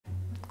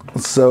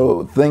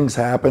So things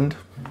happened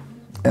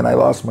and I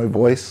lost my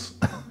voice,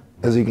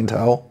 as you can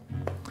tell.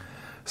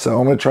 So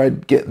I'm going to try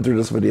getting through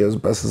this video as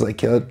best as I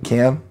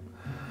can.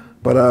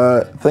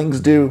 But things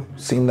do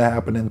seem to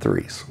happen in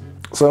threes.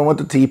 So I went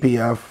to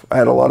TPF. I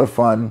had a lot of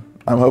fun.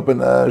 I'm hoping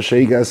to show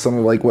you guys some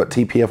of like what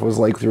TPF was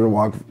like through a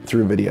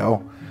walkthrough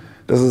video.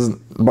 This is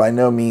by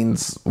no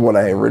means what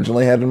I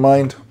originally had in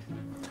mind.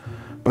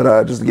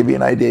 But just to give you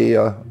an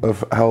idea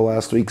of how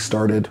last week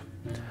started.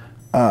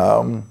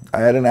 I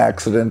had an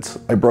accident.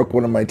 I broke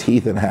one of my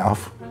teeth in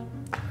half.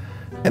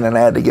 And then I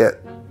had to get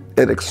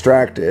it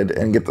extracted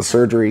and get the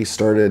surgery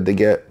started to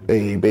get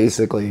a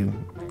basically,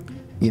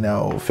 you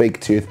know, fake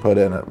tooth put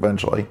in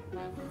eventually.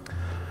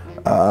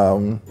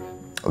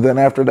 Then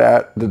after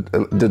that,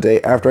 the day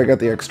after I got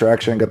the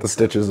extraction, got the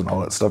stitches and all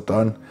that stuff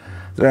done,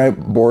 then I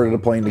boarded a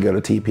plane to go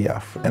to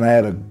TPF. And I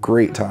had a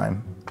great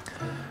time.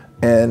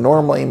 And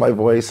normally my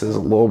voice is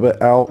a little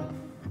bit out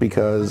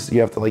because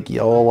you have to like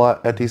yell a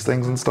lot at these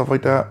things and stuff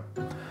like that.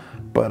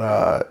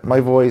 But my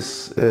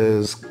voice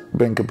has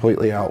been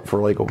completely out for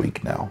like a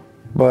week now.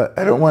 But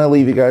I don't want to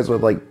leave you guys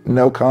with like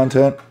no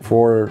content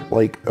for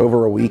like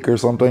over a week or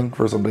something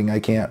for something I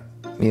can't,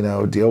 you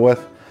know, deal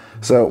with.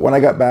 So when I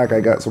got back, I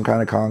got some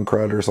kind of con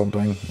crud or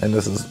something, and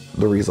this is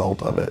the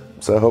result of it.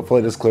 So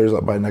hopefully this clears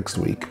up by next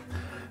week.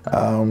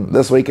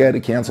 This week I had to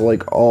cancel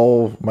like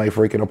all my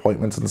freaking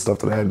appointments and stuff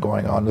that I had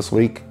going on this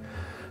week.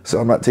 So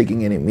I'm not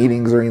taking any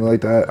meetings or anything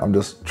like that. I'm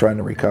just trying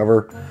to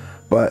recover.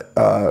 But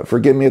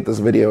forgive me if this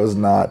video is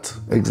not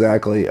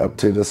exactly up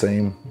to the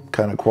same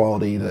kind of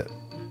quality that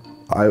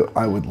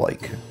I would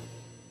like.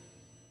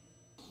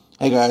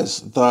 Hey guys,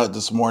 thought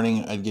this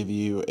morning I'd give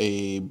you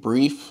a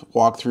brief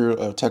walkthrough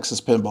of Texas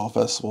Pinball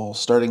Festival,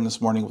 starting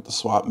this morning with the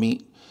swap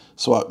meet.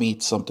 Swap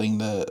meet's something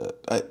that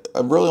I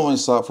really only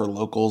saw it for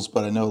locals,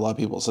 but I know a lot of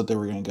people said they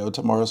were going to go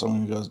tomorrow, so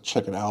I'm going to go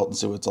check it out and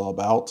see what it's all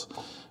about.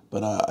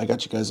 But I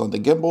got you guys on the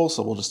gimbal,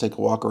 so we'll just take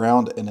a walk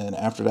around, and then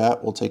after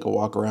that, we'll take a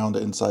walk around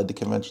inside the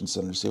convention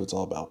center, see what it's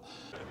all about.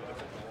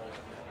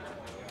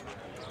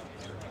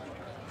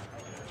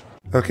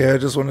 Okay, I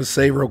just want to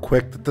say real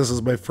quick that this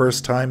is my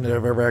first time that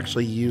I've ever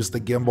actually used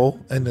the gimbal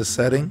in this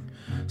setting.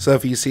 So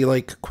if you see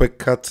like quick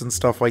cuts and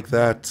stuff like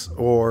that,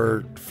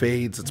 or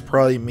fades, it's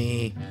probably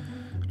me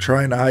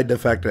trying to hide the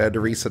fact that I had to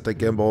reset the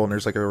gimbal and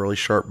there's like a really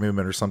sharp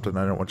movement or something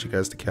I don't want you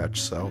guys to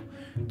catch. So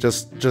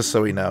just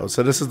so we know.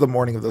 So this is the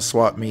morning of the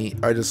swap meet.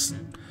 I just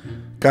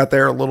got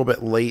there a little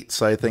bit late,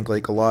 so I think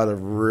like a lot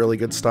of really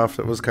good stuff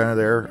that was kind of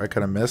there I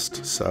kind of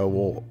missed. So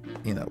we'll,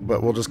 you know,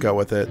 but we'll just go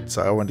with it.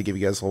 So I wanted to give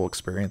you guys a whole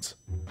experience.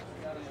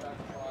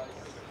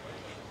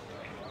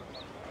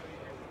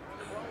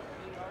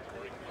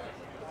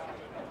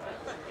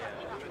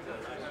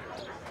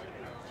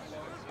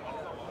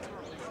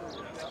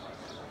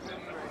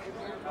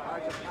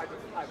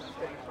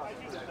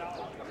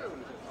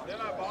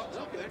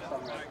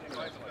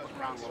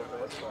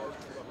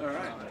 All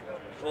right.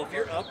 Well, if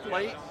you're up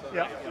late,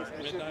 yeah.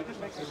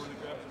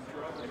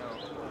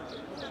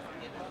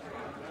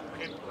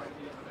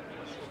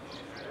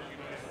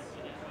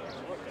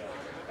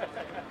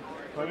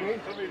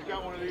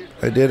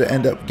 I did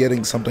end up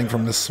getting something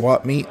from the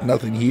swap meet,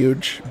 nothing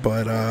huge,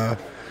 but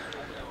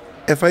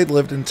if I'd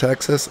lived in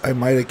Texas, I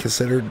might have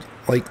considered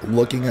like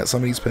looking at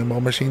some of these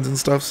pinball machines and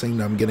stuff, seeing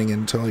that I'm getting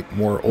into like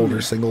more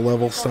older single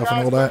level stuff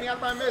and all that.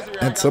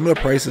 And some of the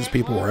prices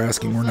people were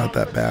asking were not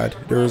that bad.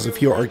 There was a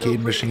few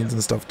arcade machines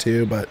and stuff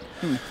too, but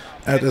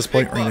at this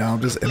point right now,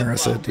 I'm just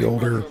interested in the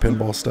older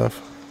pinball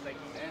stuff.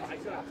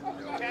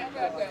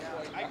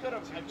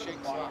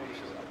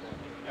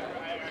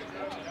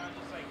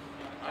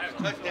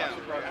 The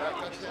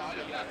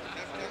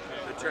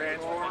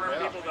Transformer,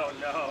 people don't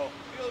know.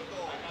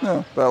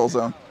 No, Battle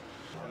Zone.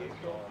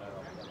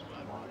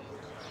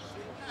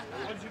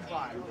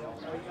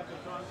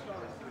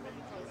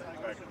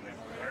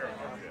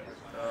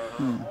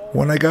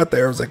 When I got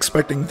there, I was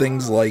expecting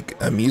things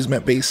like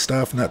amusement-based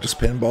stuff, not just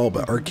pinball,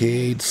 but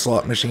arcade,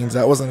 slot machines.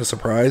 That wasn't a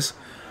surprise.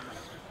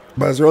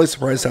 But I was really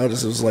surprised how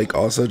this was like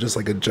also just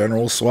like a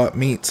general swap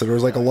meet. So there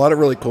was like a lot of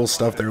really cool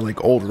stuff there,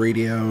 like old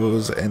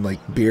radios and like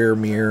beer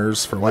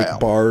mirrors for like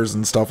bars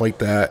and stuff like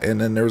that.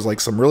 And then there was like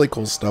some really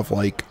cool stuff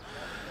like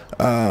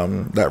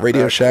that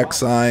Radio Shack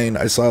sign.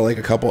 I saw like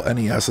a couple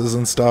NESs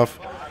and stuff.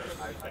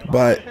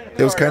 But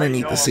it was kind of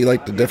neat to see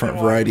like the different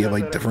variety of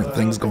like different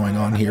things going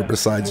on here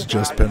besides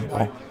just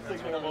pinball.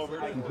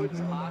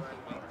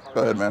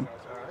 Go ahead, man.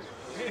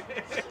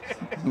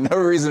 No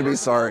reason to be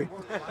sorry.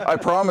 I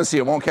promise you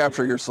it won't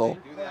capture your soul.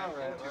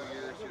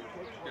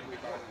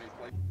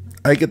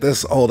 I get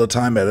this all the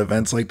time at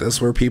events like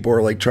this where people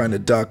are like trying to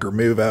duck or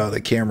move out of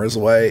the camera's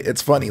way. It's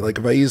funny, like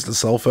if I used a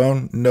cell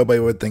phone, nobody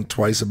would think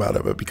twice about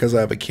it, but because I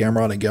have a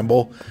camera on a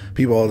gimbal,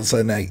 people all of a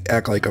sudden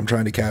act like I'm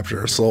trying to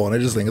capture a soul, and I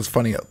just think it's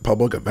funny at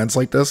public events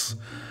like this.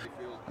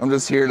 I'm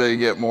just here to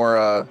get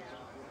more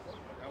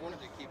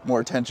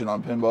attention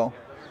on pinball.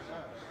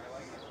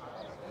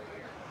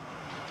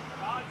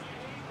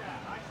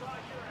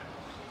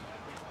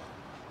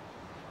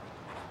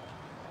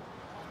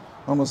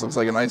 Almost looks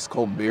like an ice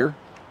cold beer.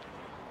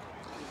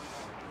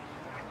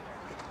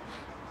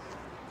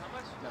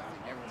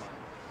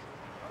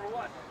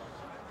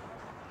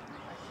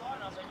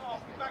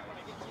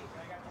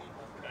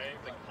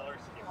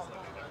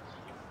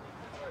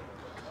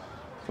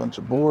 Bunch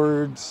of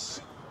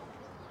boards.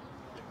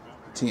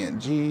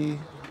 TNG.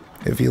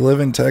 If you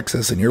live in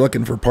Texas and you're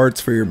looking for parts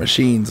for your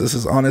machines, this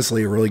is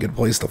honestly a really good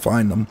place to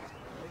find them.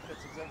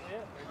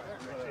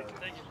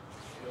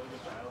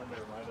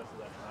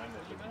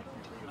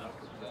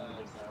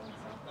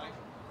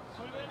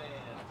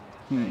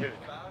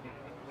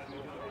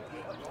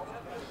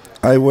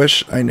 I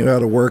wish I knew how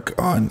to work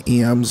on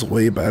EMs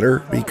way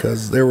better,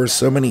 because there were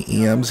so many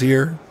EMs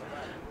here,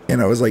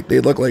 and I was like, they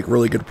look like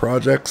really good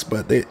projects,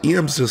 but the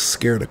EMs just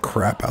scare the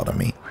crap out of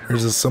me.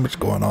 There's just so much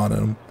going on in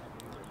them.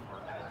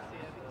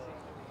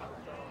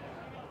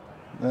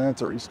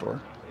 That's a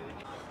restore.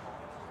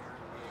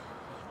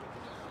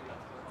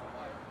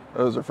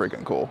 Those are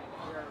freaking cool.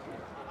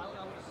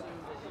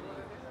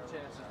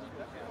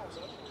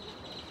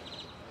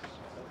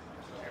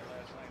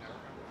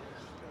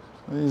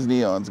 These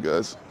neons,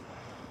 guys.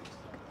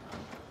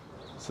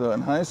 So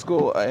in high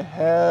school, I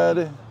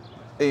had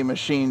a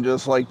machine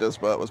just like this,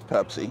 but it was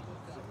Pepsi.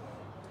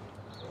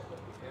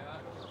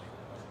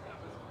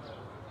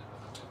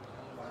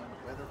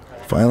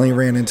 Finally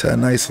ran into a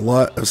nice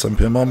lot of some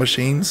pinball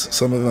machines.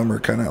 Some of them are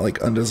kind of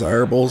like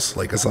undesirables.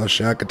 Like I saw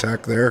Shack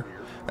Attack there,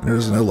 and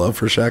there's no love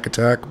for Shack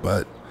Attack,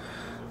 but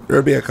there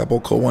would be a couple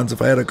cool ones.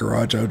 If I had a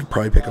garage, I would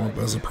probably pick them up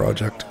as a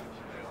project.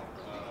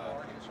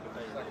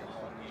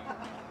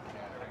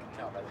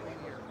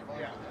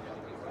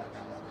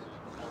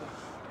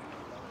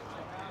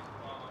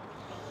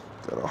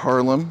 Got a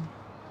Harlem.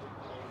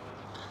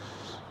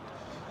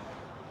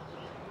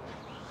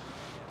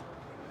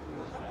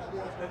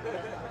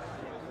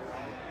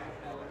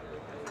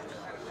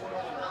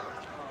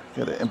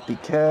 Got an empty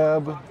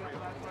cab.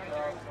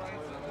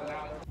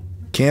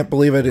 Can't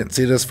believe I didn't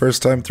see this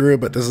first time through,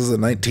 but this is a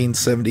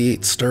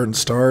 1978 Stern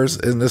Stars,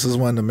 and this is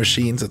one of the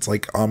machines that's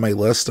like on my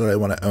list that I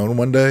want to own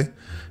one day,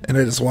 and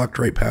I just walked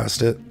right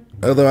past it.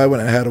 Although I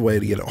wouldn't have had a way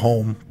to get it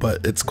home,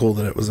 but it's cool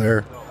that it was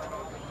there.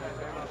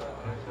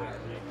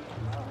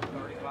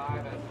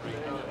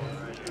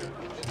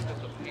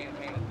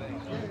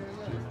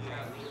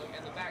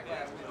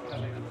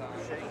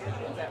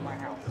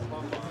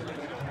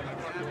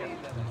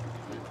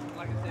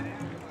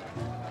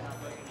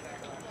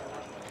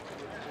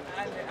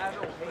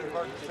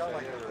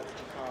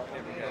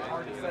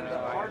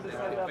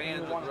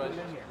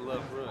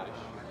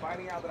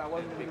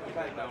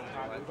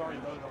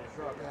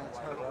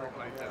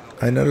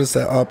 I noticed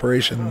that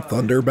Operation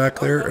Thunder back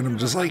there, and I'm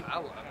just like,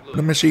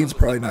 the machine's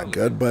probably not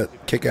good,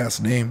 but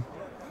kick-ass name.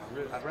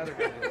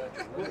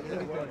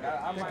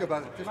 Think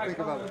about it. Just think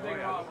about it.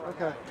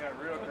 Okay. Yeah,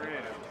 real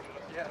creative.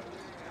 Yeah.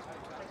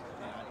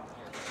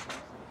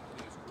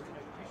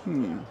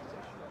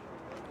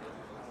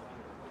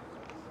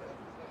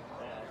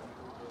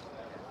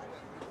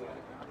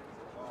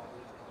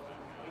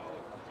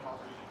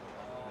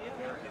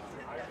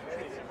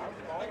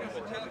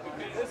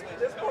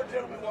 This poor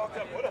gentleman walked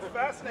up. What a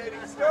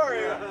fascinating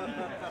story.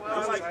 I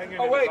was like,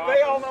 oh wait,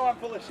 they all know I'm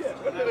full of shit.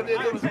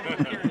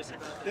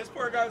 This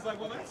poor guy was like,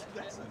 well,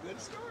 that's a good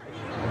story.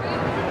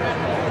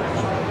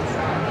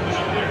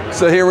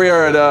 So here we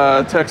are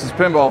at Texas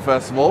Pinball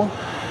Festival.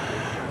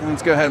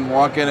 Let's go ahead and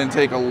walk in and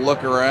take a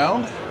look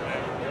around.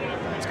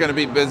 It's going to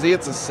be busy.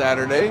 It's a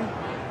Saturday.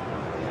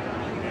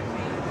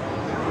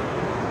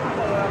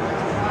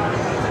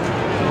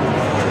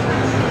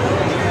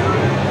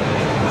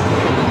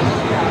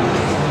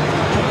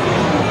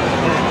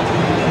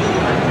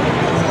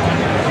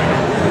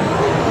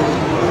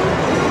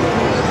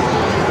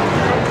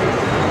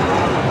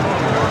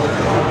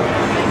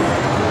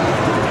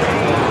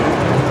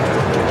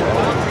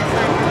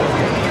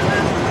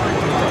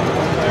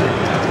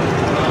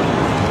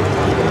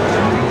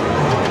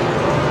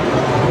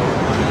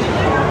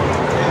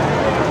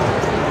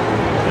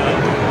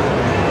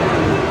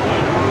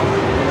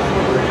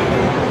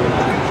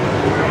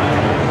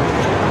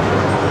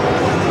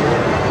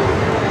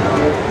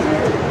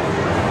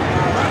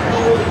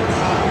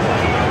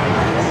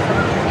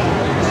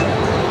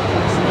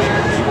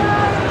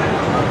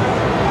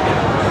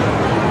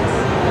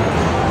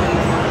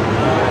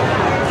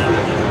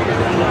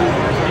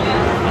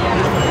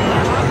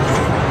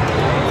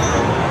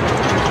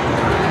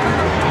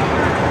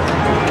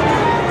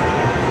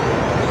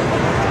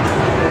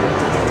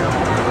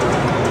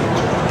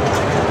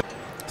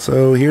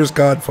 So here's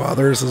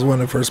Godfather. This is one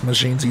of the first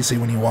machines you see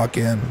when you walk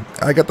in.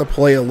 I got to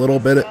play a little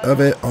bit of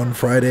it on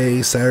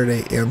Friday,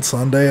 Saturday, and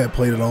Sunday. I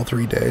played it all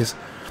 3 days.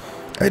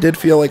 I did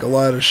feel like a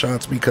lot of the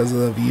shots, because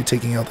of you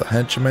taking out the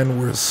henchmen,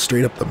 were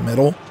straight up the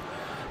middle.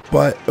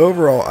 But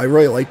overall, I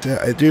really liked it.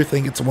 I do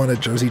think it's one of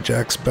Jersey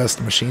Jack's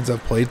best machines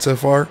I've played so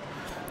far.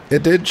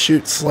 It did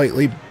shoot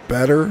slightly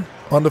better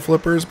on the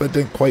flippers, but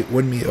didn't quite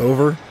win me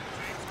over.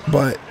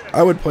 But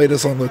I would play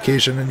this on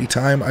location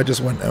anytime. I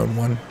just wouldn't own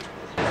one.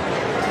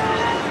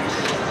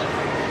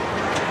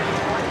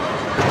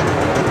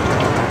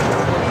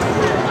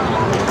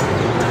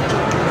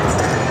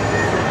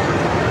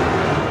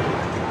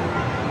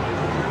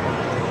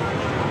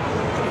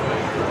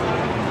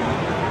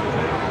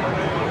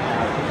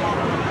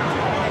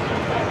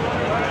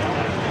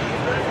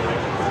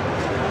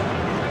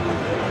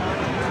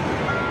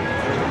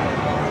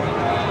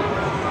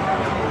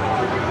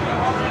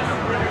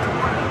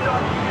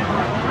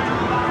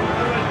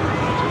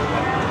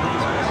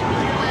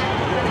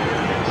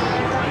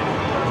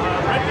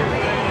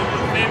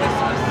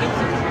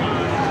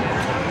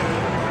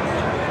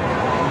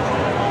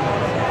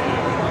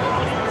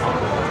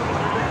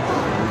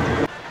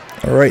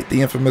 Alright,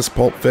 the infamous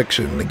Pulp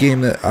Fiction, the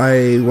game that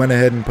I went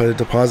ahead and put a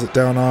deposit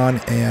down on,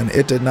 and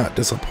it did not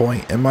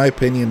disappoint. In my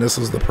opinion, this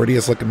was the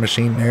prettiest looking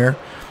machine there.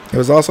 It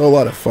was also a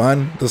lot of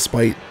fun,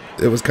 despite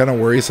it was kind of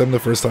worrisome the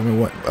first time I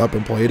went up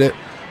and played it.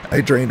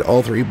 I drained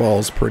all 3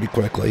 balls pretty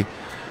quickly.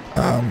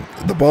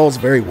 The ball is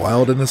very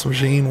wild in this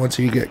machine. Once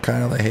you get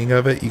kind of the hang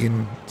of it, you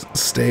can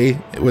stay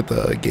with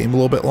the game a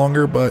little bit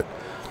longer, but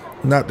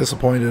not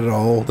disappointed at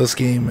all. This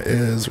game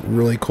is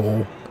really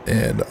cool,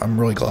 and I'm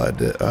really glad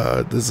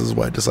that this is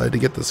why I decided to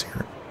get this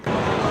here.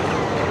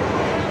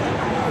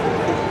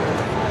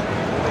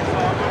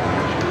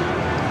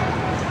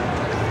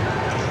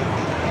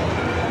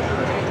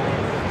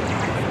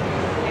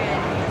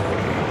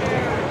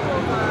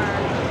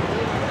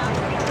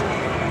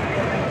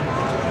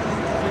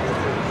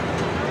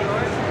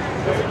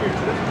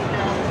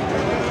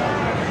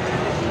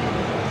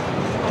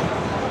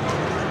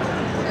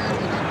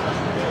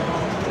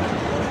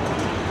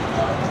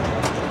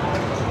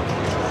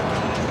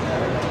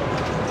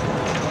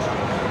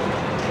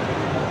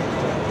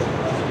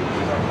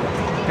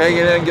 Can you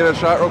get in and get a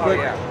shot real quick?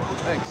 yeah.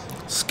 Thanks.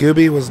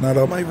 Scooby was not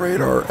on my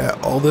radar at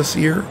all this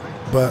year,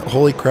 but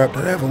holy crap,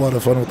 did I have a lot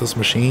of fun with this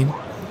machine.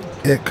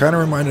 It kind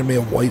of reminded me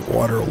of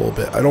Whitewater a little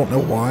bit. I don't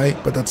know why,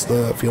 but that's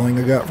the feeling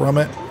I got from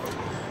it.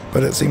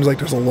 But it seems like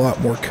there's a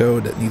lot more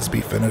code that needs to be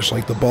finished,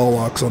 like the ball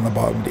locks on the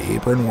bottom of the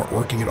apron weren't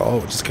working at all.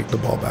 It would just kick the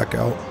ball back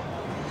out.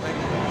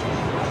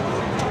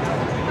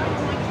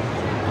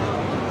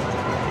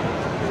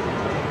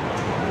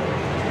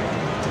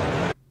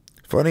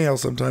 Funny how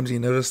sometimes you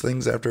notice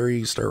things after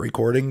you start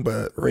recording,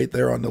 but right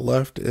there on the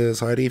left is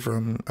Heidi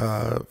from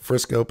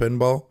Frisco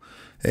Pinball.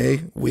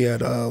 Hey, we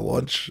had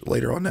lunch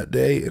later on that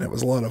day, and it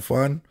was a lot of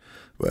fun.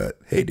 But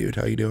hey, dude,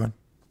 how you doing?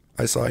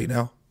 I saw you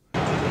now.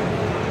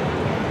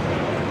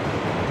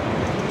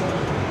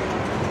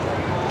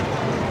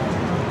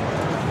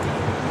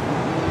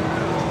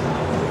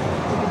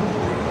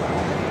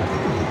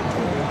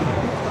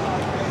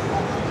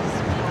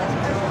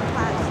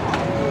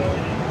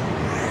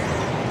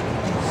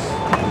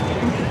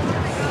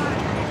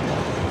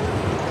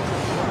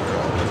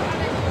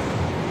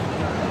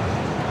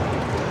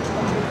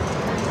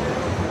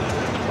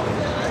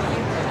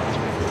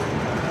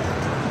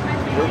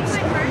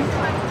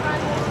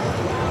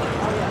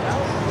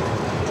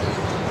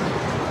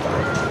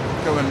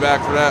 Coming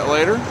back for that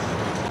later.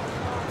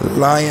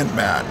 Lion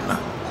Man.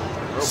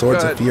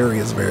 Swords of Fury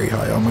is very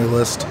high on my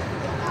list.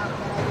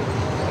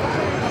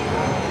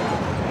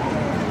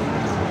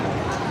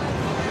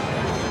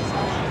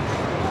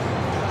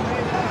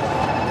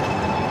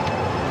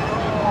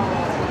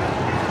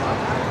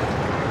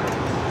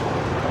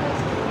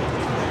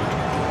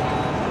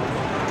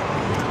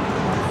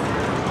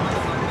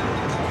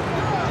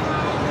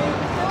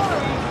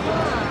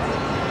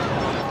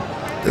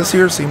 This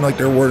year seemed like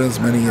there weren't as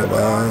many of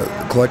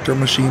collector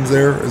machines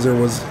there as there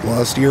was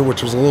last year,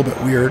 which was a little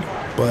bit weird,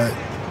 but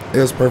it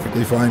was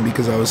perfectly fine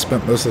because I was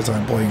spent most of the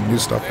time playing new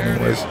stuff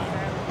anyways.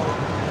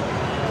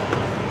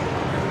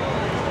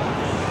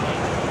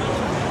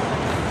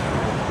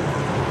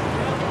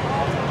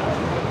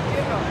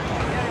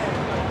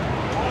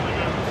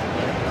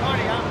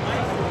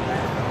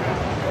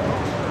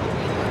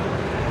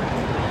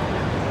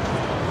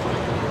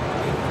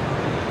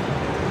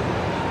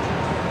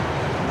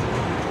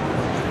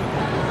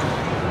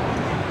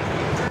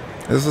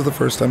 This is the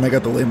first time I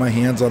got to lay my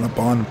hands on a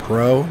Bond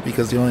Pro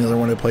because the only other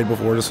one I played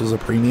before this was a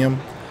premium.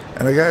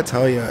 And I gotta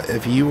tell you,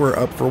 if you were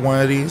up for one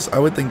of these, I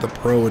would think the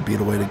Pro would be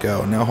the way to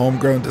go. Now,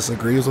 Homegrown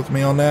disagrees with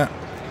me on that,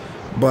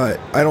 but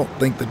I don't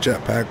think the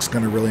jetpack's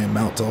gonna really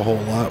amount to a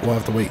whole lot. We'll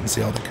have to wait and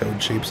see how the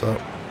code shapes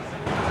up.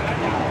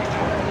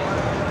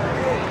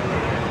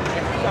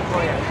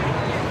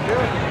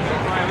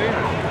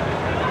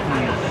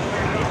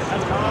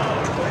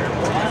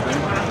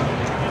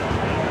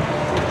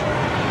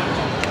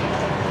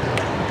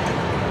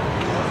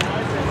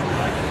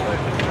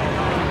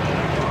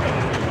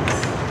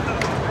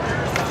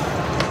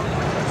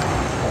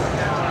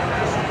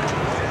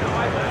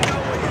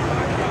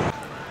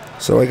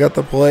 So I got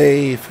to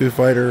play Foo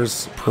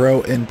Fighters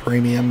Pro and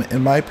Premium.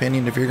 In my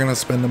opinion, if you're going to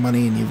spend the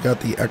money and you've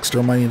got the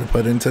extra money to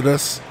put into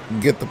this,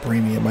 get the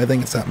Premium. I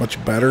think it's that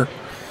much better.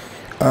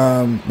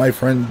 My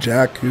friend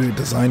Jack, who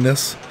designed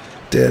this,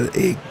 did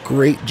a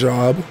great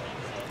job.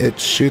 It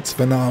shoots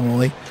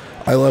phenomenally.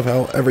 I love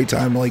how every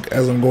time, like,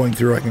 as I'm going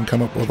through, I can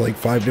come up with like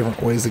 5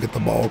 different ways to get the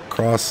ball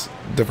across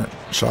different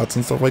shots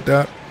and stuff like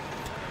that.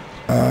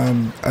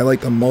 I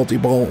like the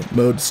multi-ball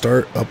mode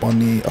start up on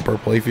the upper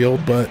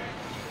playfield, but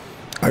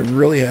I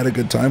really had a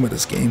good time with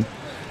this game.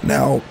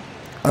 Now,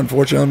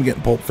 unfortunately, I'm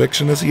getting Pulp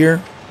Fiction this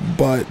year,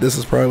 but this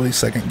is probably the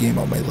second game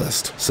on my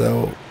list.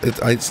 So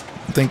I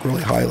think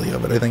really highly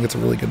of it. I think it's a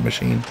really good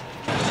machine.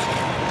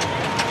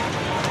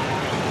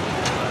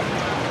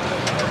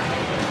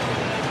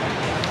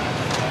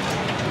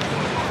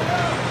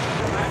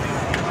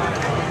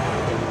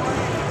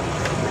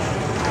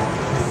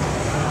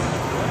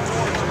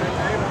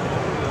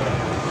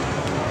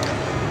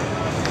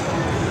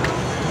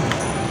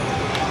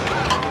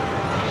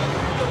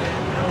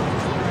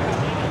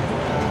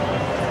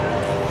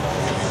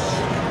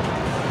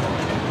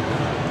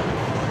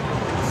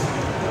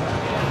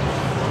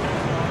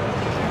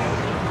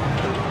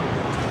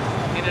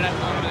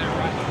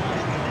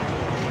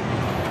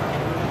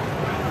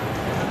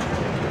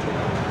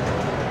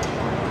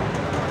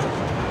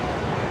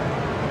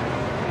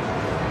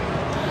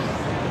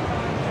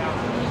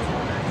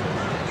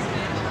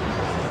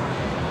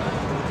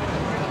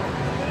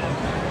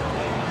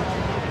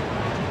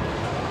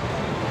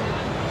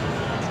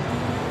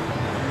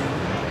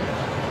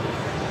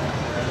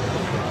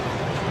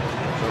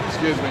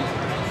 Excuse me.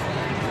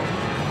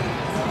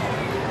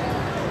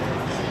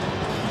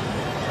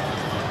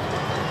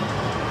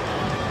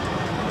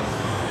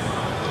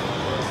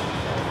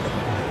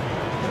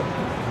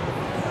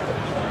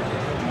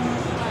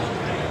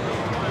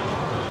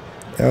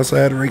 I also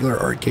had regular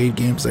arcade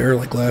games there,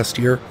 like last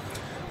year.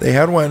 They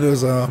had one of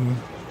those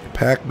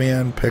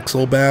Pac-Man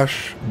Pixel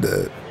Bash,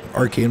 the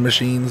arcade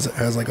machines that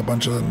has like a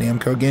bunch of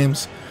Namco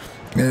games.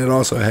 And it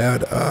also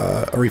had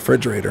a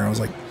refrigerator. And I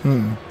was like,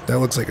 that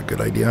looks like a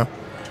good idea.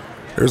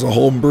 There's a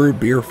homebrew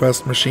beer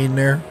fest machine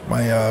there.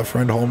 My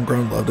friend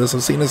Homegrown loved this.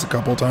 I've seen this a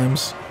couple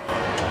times.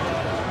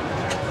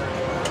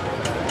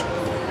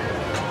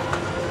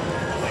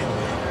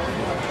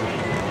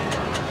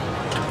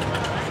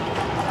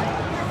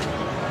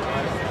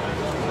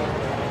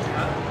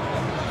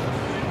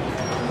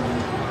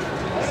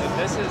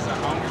 This is a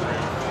home brew.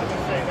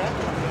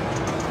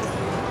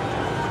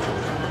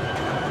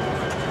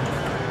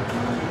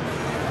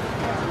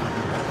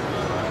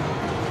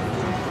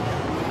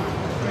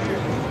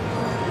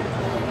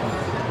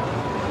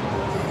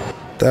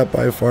 That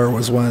by far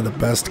was one of the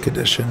best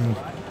condition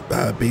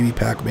baby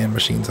Pac-Man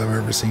machines I've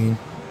ever seen.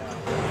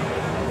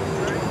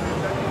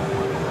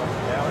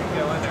 Yeah, we can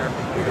go in there.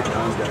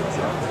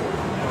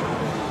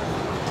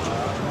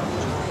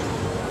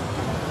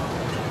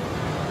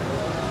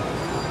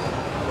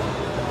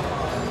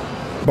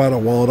 Bought a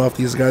wallet off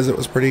these guys. It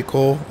was pretty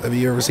cool. Have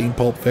you ever seen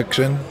Pulp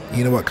Fiction?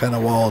 You know what kind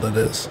of wallet it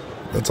is.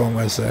 That's all I'm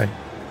going to say.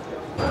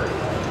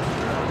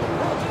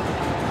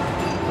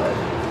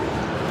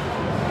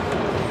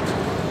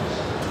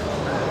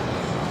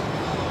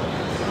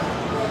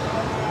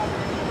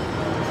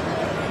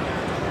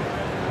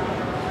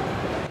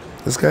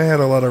 This guy had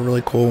a lot of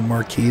really cool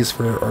marquees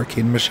for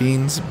arcade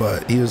machines,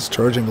 but he was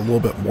charging a little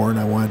bit more than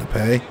I wanted to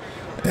pay.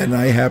 And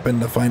I happened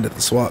to find at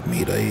the swap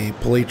meet a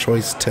Play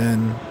Choice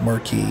 10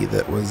 marquee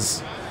that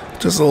was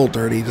just a little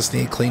dirty, just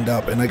needed cleaned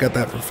up, and I got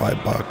that for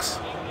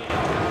 $5.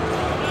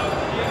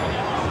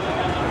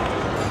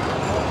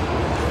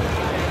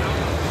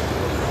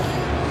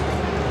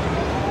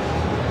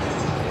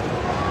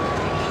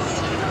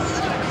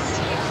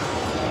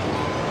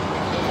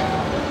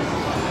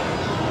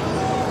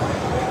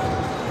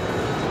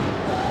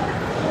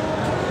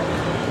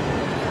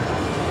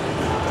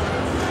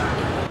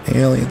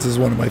 Aliens is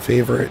one of my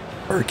favorite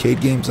arcade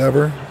games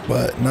ever,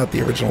 but not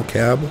the original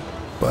cab.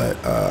 But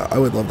I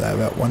would love to have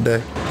that one day.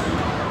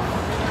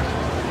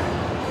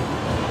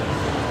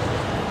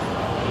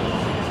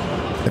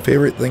 My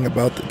favorite thing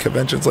about the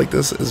conventions like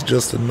this is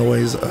just the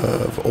noise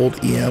of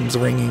old EMs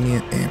ringing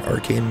and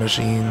arcade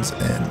machines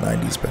and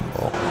 90s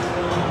pinball.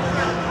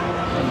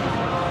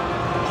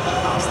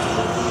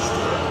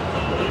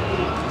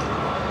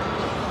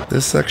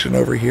 This section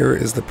over here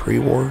is the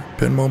pre-war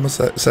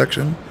pinball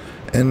section.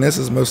 And this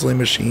is mostly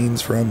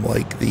machines from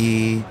like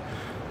the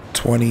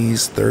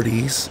 20s,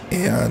 30s,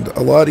 and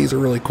a lot of these are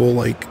really cool,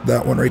 like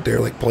that one right there,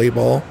 like Play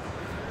Ball.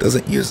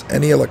 Doesn't use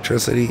any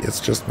electricity, it's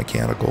just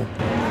mechanical.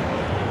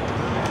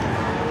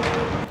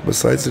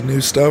 Besides the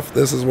new stuff,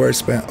 this is where I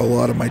spent a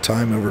lot of my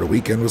time over the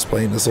weekend, was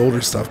playing this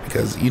older stuff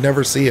because you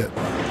never see it.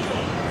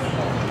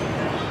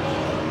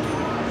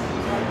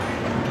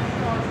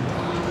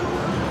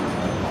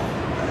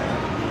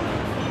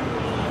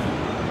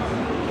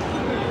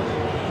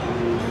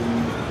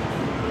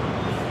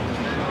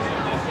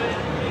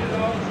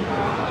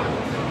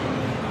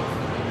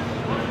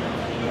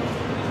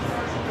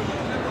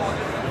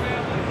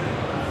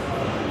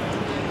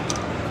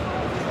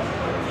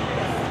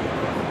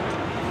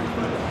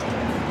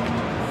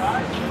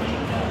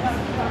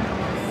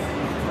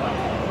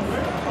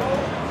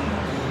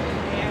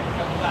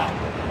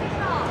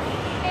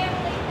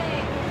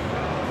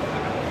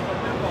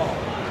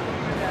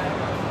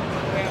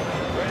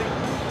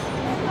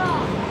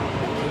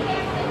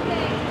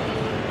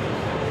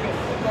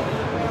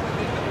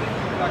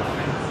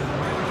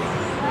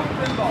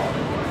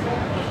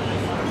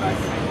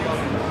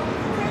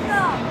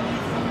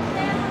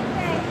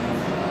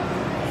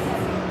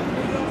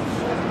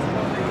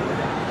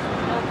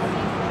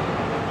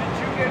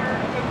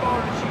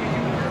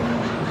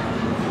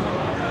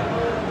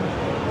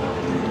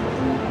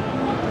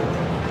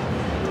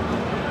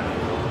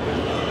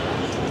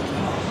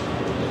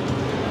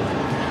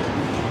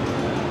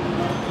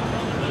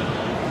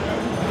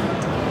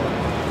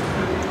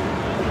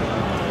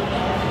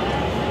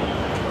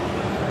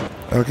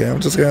 Okay,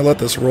 I'm just going to let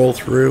this roll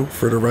through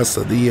for the rest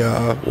of the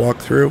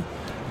walkthrough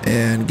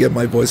and give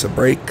my voice a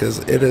break because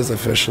it is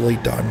officially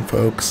done,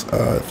 folks.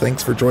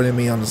 Thanks for joining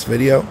me on this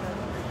video,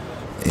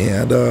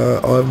 and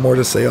I'll have more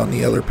to say on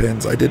the other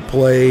pins. I did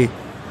play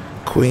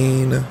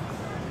Queen,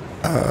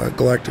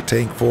 Galactic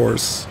Tank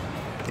Force,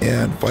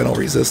 and Final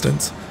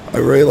Resistance. I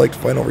really liked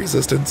Final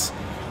Resistance.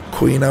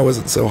 Queen I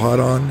wasn't so hot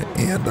on,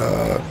 and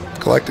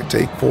Galactic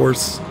Tank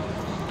Force,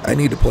 I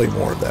need to play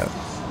more of that.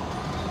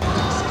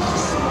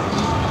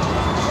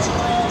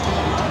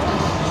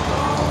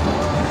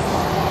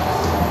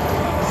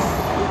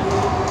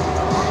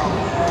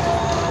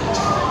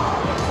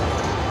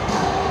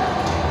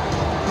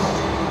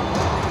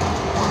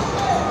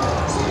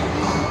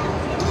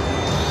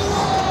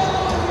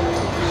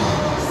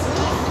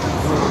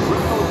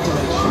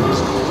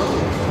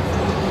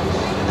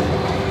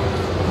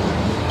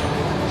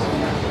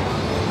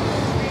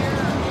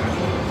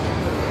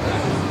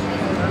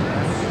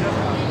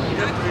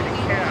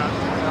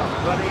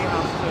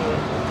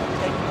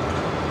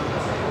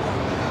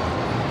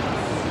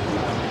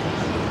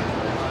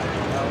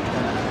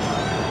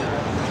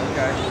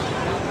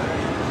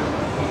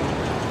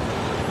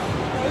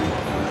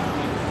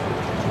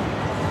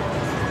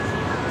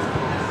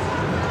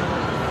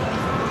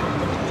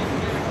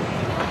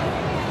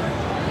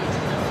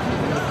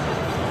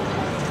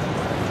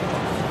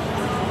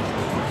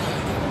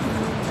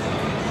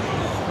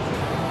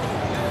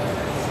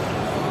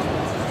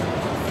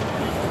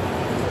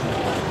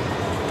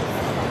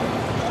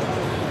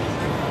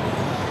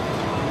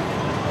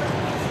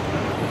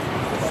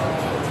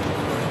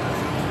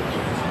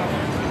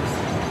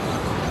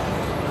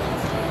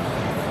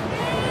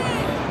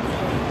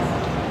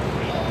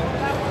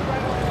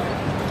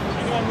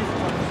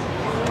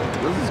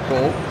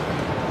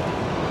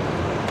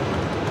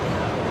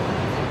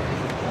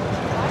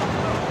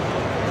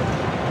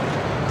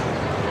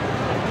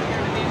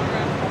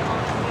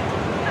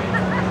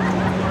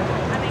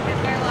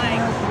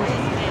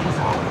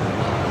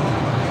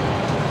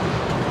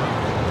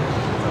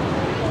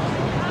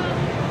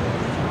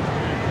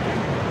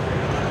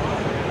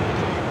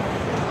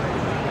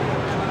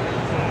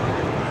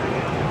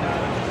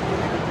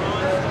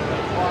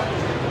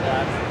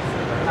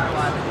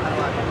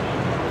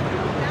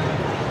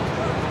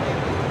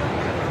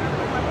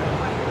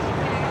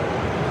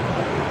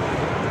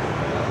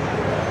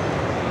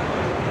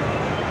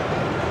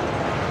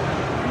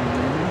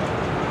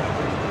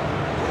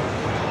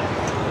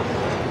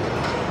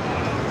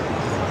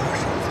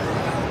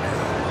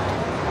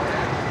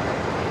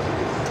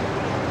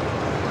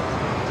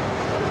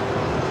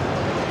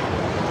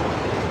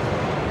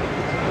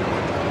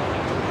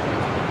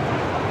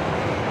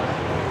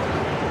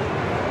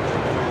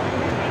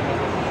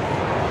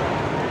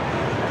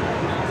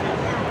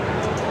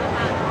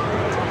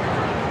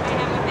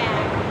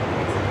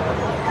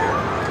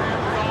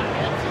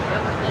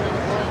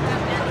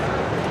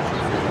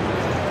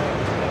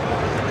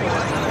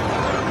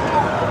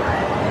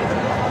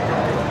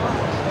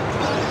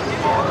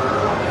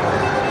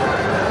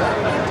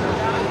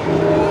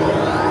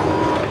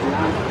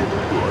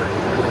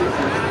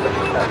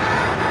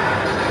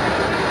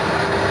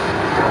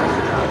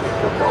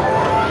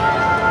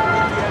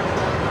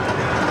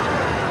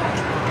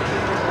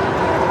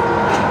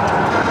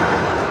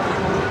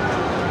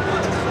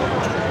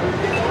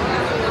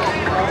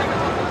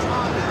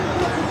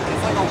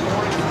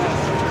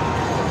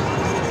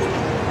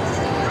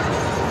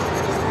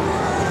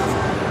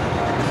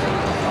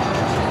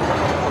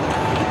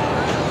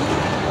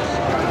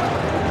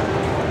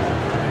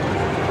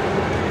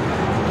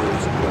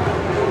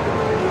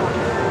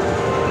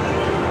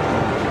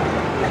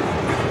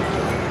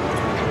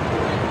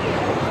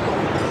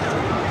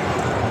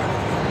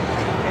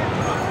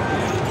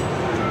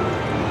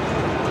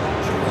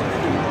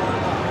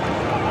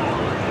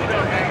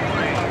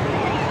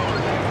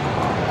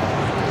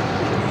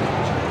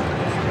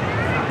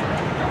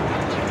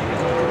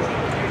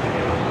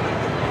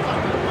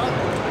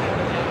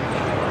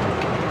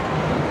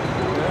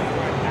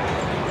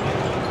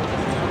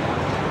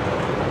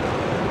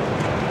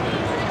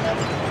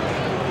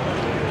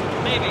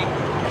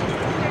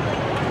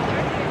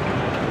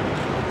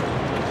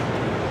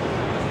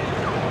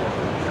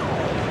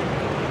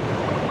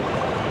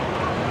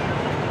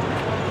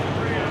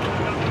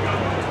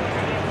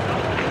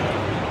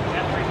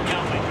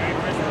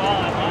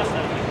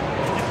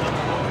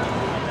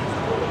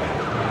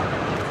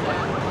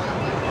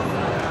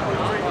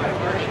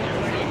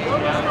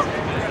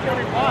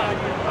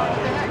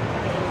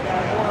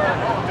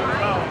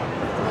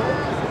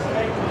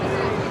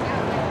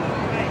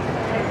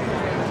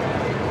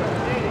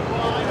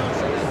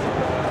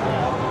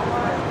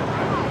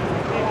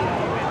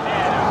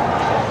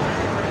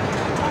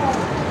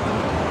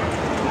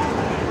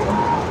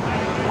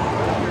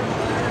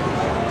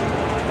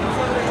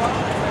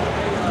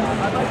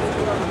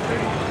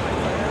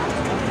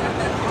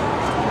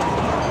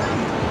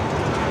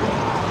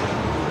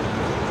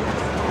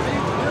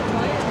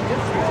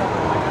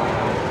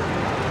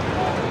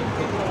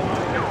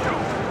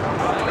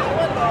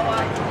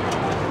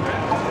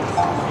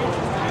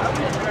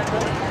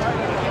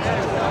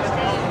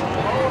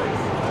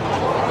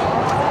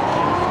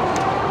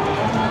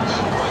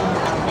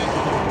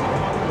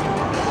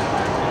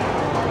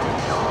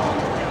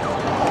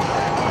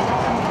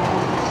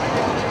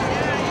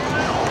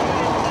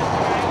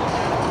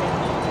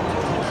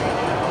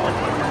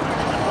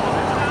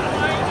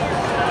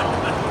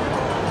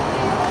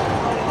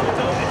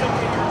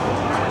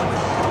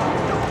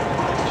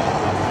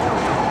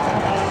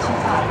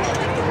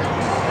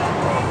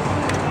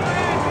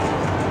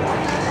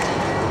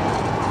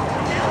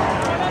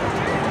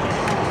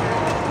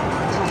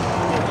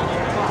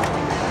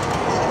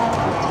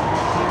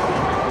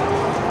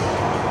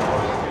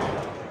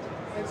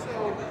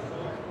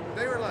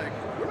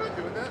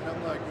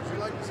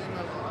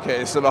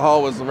 Okay, so the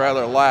hall was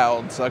rather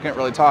loud, so I can't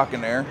really talk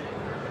in there.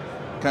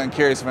 Kind of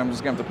curious if I'm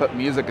just gonna have to put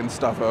music and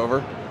stuff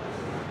over.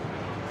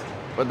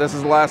 But this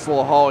is the last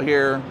little hall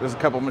here. There's a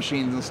couple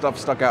machines and stuff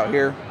stuck out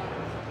here.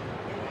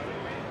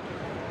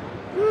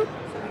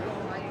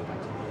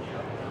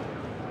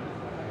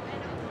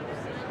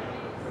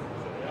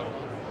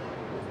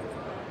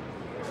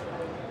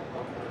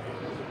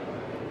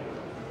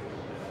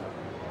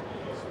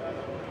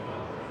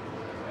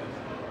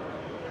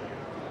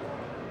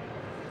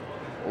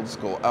 Old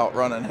school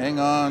outrun and hang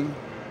on.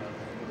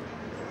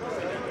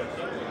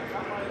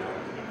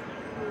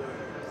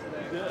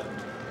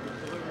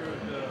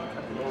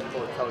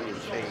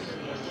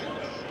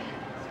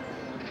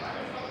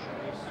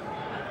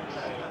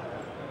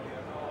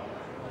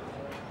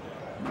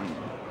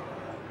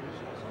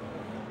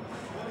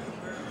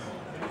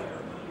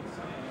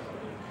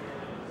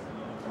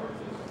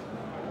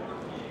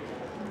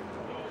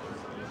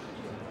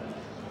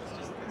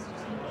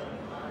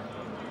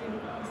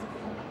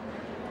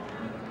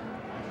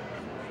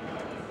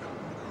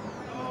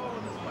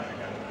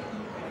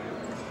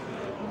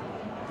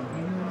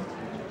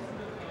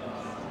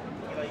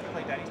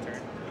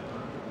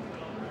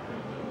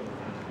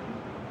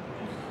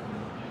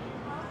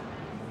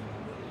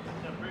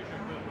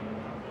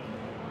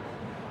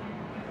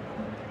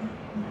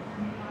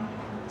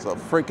 It's a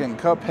freaking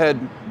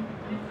Cuphead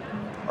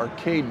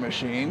arcade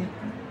machine.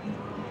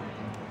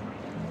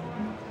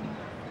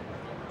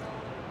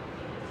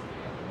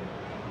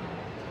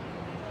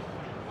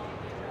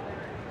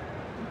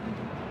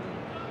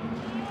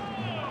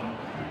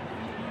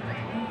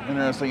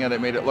 Interesting that it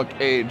made it look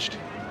aged.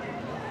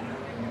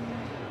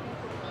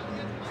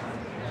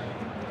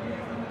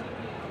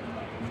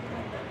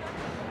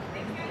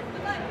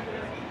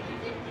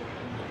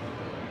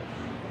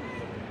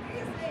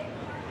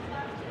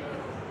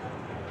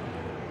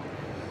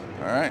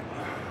 All right.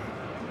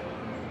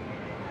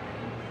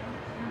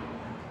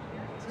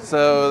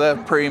 So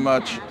that pretty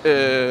much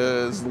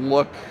is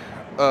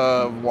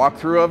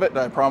walkthrough of it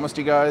that I promised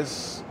you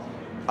guys.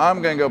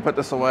 I'm gonna go put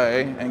this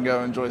away and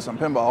go enjoy some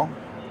pinball.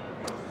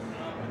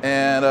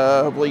 And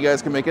hopefully you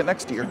guys can make it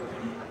next year.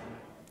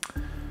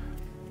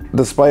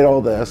 Despite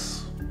all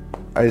this,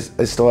 I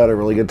still had a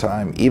really good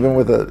time. Even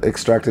with an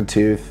extracted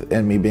tooth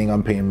and me being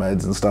on pain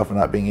meds and stuff and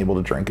not being able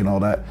to drink and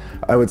all that,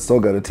 I would still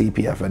go to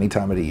TPF any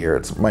time of the year.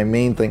 It's my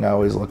main thing I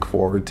always look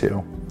forward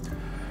to.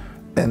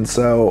 And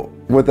so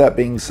with that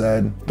being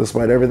said,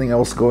 despite everything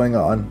else going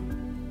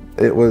on,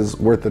 it was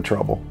worth the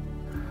trouble.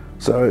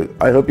 So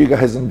I hope you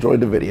guys enjoyed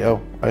the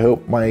video. I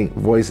hope my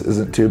voice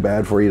isn't too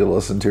bad for you to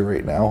listen to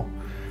right now.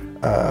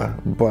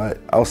 But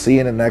I'll see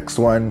you in the next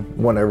one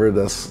whenever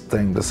this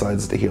thing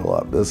decides to heal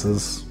up. This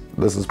is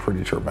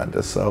pretty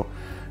tremendous. So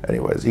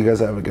anyways, you guys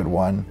have a good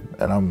one,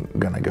 and I'm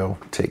gonna go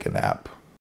take a nap.